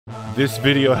This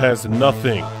video has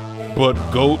nothing but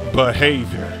GOAT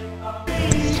behavior.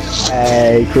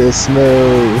 Hey, Chris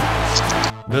Smoove.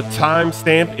 The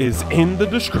timestamp is in the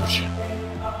description.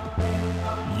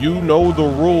 You know the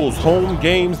rules. Home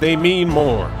games, they mean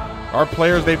more. Our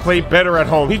players, they play better at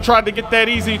home. He tried to get that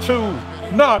easy too.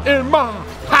 Not in my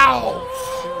house.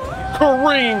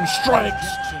 Kareem strikes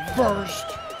first.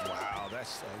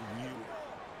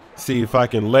 See if I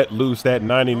can let loose that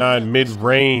 99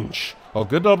 mid-range. Oh,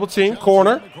 good double team,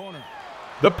 corner.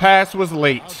 The pass was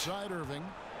late.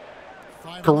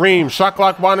 Kareem, shot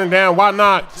clock winding down, why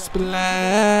not? Splash.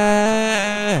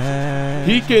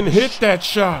 He can hit that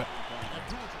shot.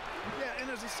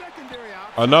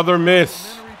 Another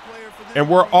miss. And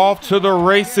we're off to the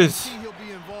races.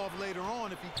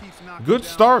 Good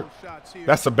start.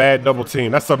 That's a bad double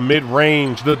team. That's a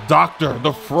mid-range. The doctor,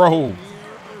 the fro.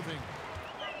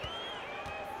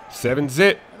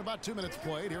 7-zip.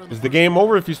 Is the game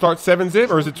over if you start 7-zip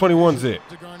or is it 21-zip?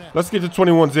 Let's get to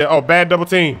 21-zip. Oh, bad double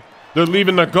team. They're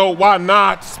leaving the GOAT. Why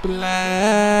not? Splash.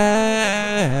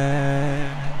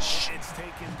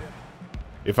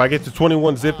 If I get to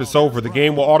 21-zip, it's over. The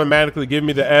game will automatically give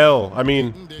me the L. I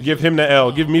mean, give him the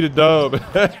L. Give me the dub.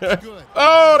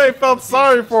 Oh, they felt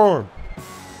sorry for him.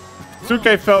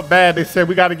 2K felt bad. They said,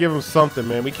 we got to give him something,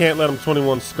 man. We can't let him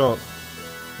 21 skunk.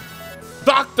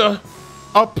 Doctor,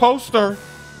 a poster.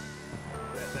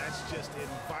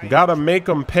 Gotta make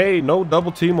him pay. No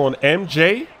double team on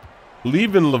MJ.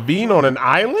 Leaving Levine on an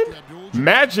island.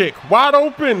 Magic, wide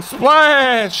open,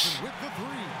 splash.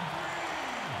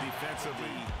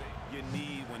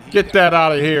 Get that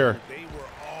out of here.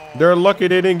 They're lucky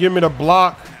they didn't give me the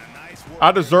block.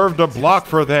 I deserved a block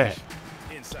for that.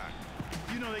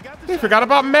 They forgot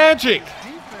about Magic.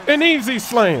 An easy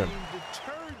slam.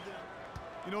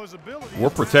 We're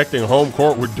protecting home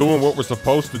court. We're doing what we're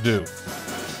supposed to do.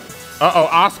 Uh-oh,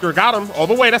 Oscar got him all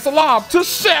the way. That's a lob to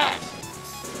Shaq.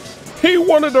 He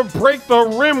wanted to break the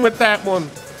rim with that one.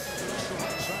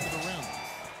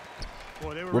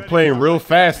 We're playing real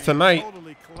fast tonight.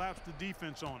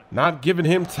 Not giving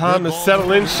him time to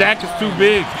settle in. Shaq is too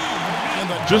big.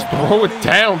 Just throw it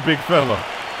down, big fella.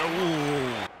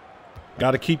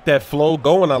 Got to keep that flow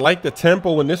going. I like the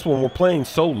tempo in this one. We're playing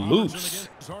so loose.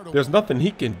 There's nothing he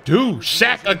can do.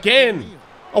 Shaq again.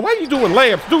 Oh, why are you doing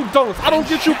layups? Do dunks. I don't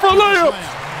get you for layups.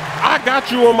 I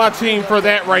got you on my team for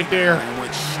that right there.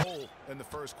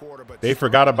 They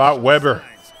forgot about Weber.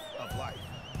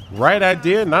 Right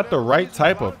idea, not the right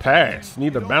type of pass.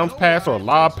 Need a bounce pass or a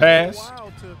lob pass.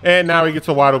 And now he gets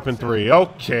a wide open three.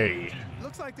 Okay.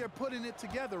 Looks like they're putting it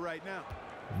together right now.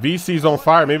 VC's on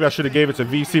fire. Maybe I should have gave it to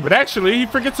VC, but actually he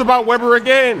forgets about Weber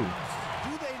again.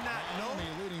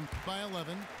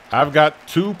 I've got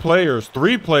three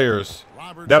players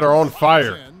that are on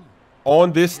fire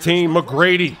on this team.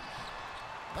 McGrady.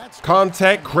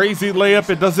 Contact, crazy layup,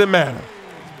 it doesn't matter.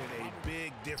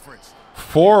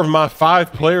 4 of my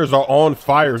 5 players are on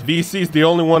fire. VC's the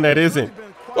only one that isn't.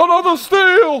 Another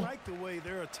steal!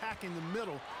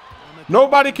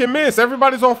 Nobody can miss.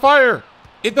 Everybody's on fire.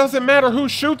 It doesn't matter who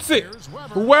shoots it.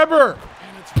 Weber.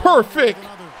 Perfect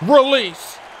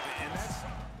release.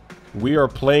 We are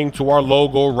playing to our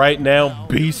logo right now.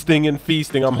 Beasting and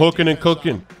feasting. I'm hooking and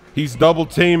cooking. He's double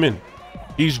teaming.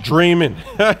 He's dreaming.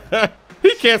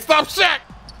 He can't stop Shaq.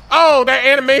 Oh, that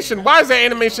animation. Why is that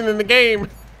animation in the game?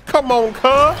 Come on,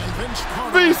 cuz.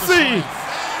 VC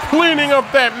cleaning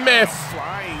up that mess.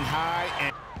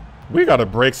 We got to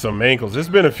break some ankles. It's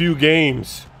been a few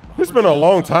games. It's been a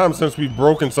long time since we've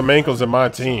broken some ankles in my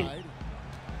team.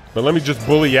 But let me just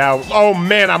bully you out. Oh,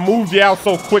 man, I moved you out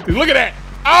so quickly. Look at that.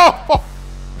 Oh,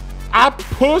 I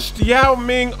pushed Yao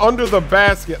Ming under the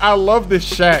basket. I love this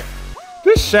Shaq.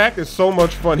 This Shaq is so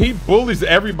much fun. He bullies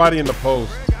everybody in the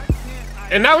post.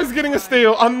 And now he's getting a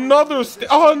steal. Another steal.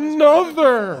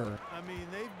 Another.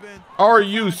 Are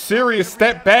you serious?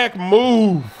 Step back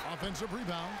move.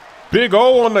 Big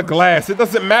O on the glass. It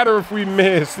doesn't matter if we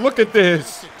miss. Look at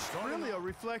this.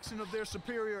 Of their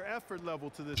superior effort level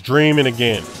to this. Dreaming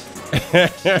again.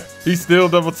 He's still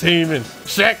double teaming.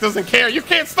 Shaq doesn't care. You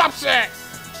can't stop Shaq.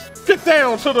 Get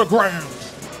down to the ground.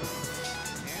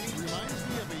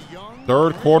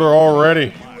 Third quarter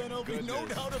already.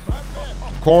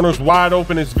 Corner's wide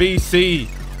open. It's VC.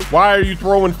 Why are you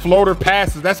throwing floater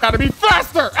passes? That's got to be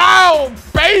faster. Oh,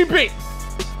 baby.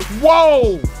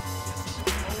 Whoa.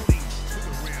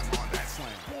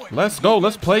 Let's go.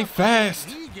 Let's play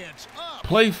fast.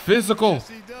 Play physical.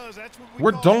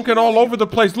 We're dunking all over the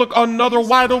place. Look, another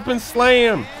wide open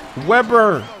slam.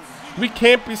 Weber. We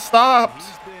can't be stopped.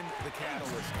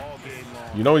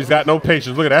 You know he's got no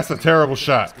patience. Look at that. That's a terrible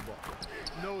shot.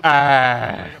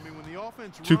 Ah.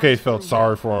 2K felt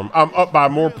sorry for him. I'm up by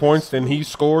more points than he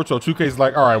scored, so 2K's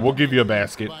like, all right, we'll give you a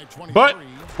basket. But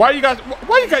why you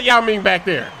got Yao Ming back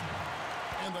there?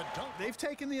 They've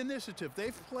taken the initiative.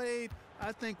 They've played,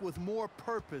 I think, with more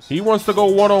purpose. He wants to go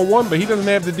one-on-one, but he doesn't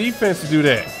have the defense to do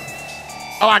that.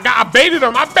 Oh, I baited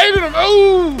him. I baited him.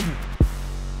 Ooh!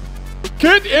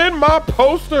 Get in my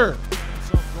poster.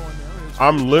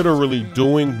 I'm literally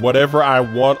doing whatever I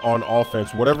want on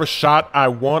offense. Whatever shot I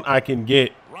want, I can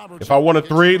get. If I want a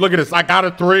 3, look at this. I got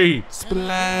a 3. Splash.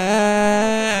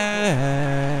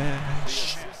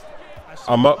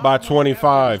 I'm up by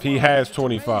 25. He has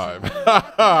 25.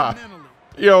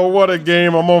 Yo, what a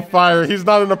game. I'm on fire. He's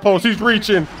not in the post. He's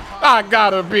reaching. I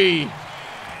gotta be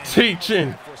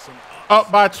teaching.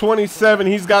 Up by 27.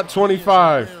 He's got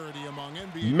 25.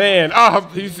 Man,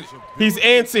 he's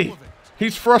antsy.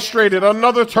 He's frustrated.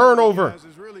 Another turnover.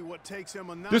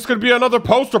 This could be another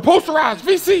poster. Posterize.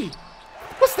 VC.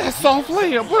 What's that soft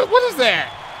layup? What is that?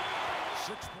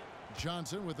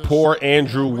 Poor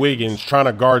Andrew Wiggins trying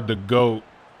to guard the GOAT.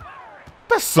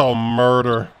 That's some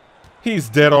murder. He's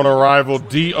dead on arrival.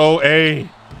 DOA.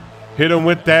 Hit him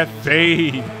with that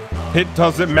fade. It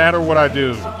doesn't matter what I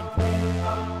do.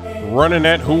 Running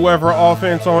at whoever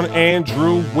offense on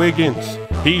Andrew Wiggins.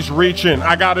 He's reaching.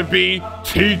 I gotta be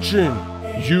teaching.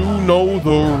 You know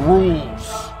the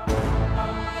rules.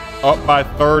 Up by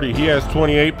 30. He has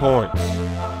 28 points.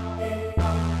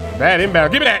 Bad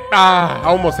inbound. Give me that. I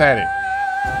almost had it.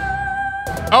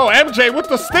 Oh, MJ with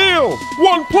the steal.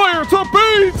 One player to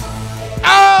beat.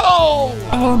 Oh!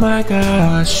 Oh my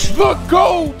gosh. The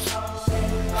GOAT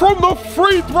from the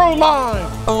free throw line.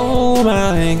 Oh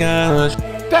my gosh.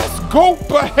 That's GOAT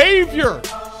behavior.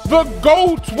 The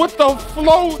GOAT with the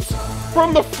float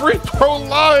from the free throw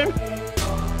line.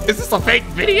 Is this a fake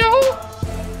video?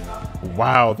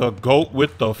 Wow, the GOAT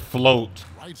with the float.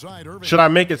 Should I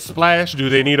make it splash? Do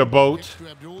they need a boat?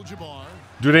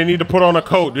 Do they need to put on a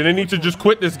coat? Do they need to just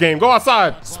quit this game? Go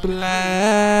outside. Splash.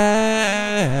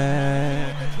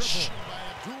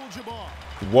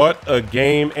 What a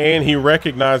game. And he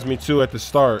recognized me too at the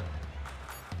start.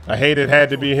 I hate it had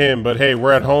to be him, but hey,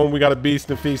 we're at home. We got to beast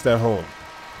and feast at home.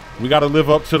 We got to live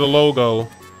up to the logo.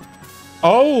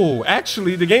 Oh,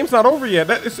 actually, the game's not over yet.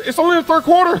 It's only the third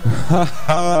quarter.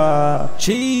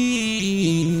 Jeez.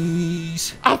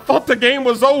 I thought the game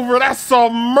was over. That's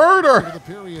a murder.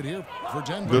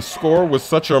 The score was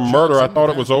such a murder, I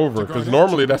thought it was over. Because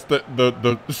normally that's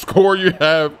the score you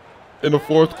have in the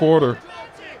fourth quarter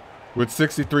with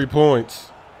 63 points.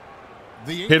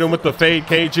 Hit him with the fade,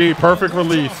 KG. Perfect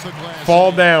release.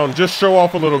 Fall down. Just show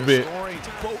off a little bit.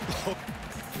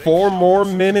 4 more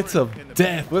minutes of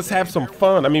death. Let's have some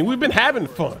fun. I mean, we've been having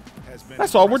fun.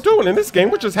 That's all we're doing in this game.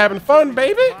 We're just having fun,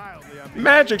 baby.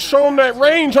 Magic, show him that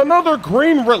range. Another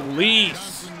green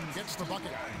release.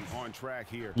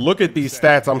 Look at these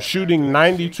stats. I'm shooting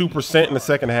 92% in the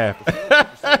second half.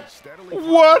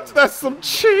 What? That's some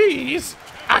cheese.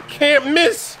 I can't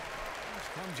miss.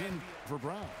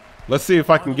 Let's see if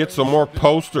I can get some more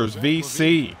posters.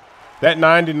 VC. That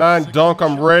 99 dunk,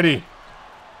 I'm ready.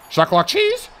 Shot clock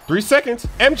cheese. 3 seconds.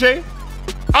 MJ.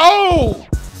 Oh!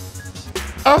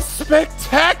 A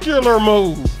spectacular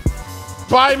move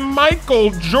by Michael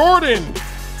Jordan.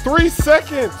 3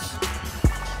 seconds.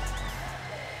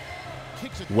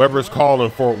 Whoever's calling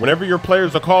for it. Whenever your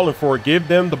players are calling for it, give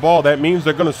them the ball. That means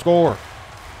they're going to score.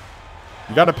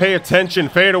 You got to pay attention.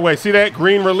 Fade away. See that?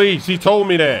 Green release. He told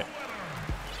me that.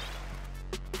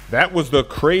 That was the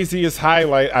craziest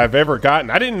highlight I've ever gotten.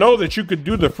 I didn't know that you could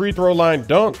do the free throw line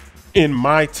dunk in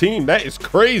my team. That is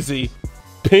crazy.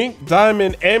 Pink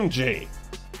Diamond MJ.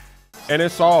 And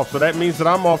it's off. So that means that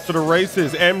I'm off to the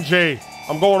races. MJ,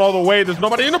 I'm going all the way. There's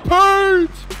nobody in the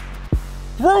paint.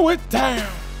 Throw it down.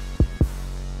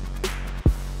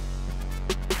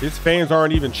 His fans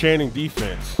aren't even chanting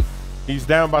defense. He's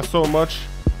down by so much.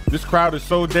 This crowd is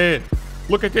so dead.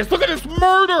 Look at this. Look at this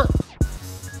murder.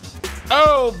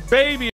 Oh, baby.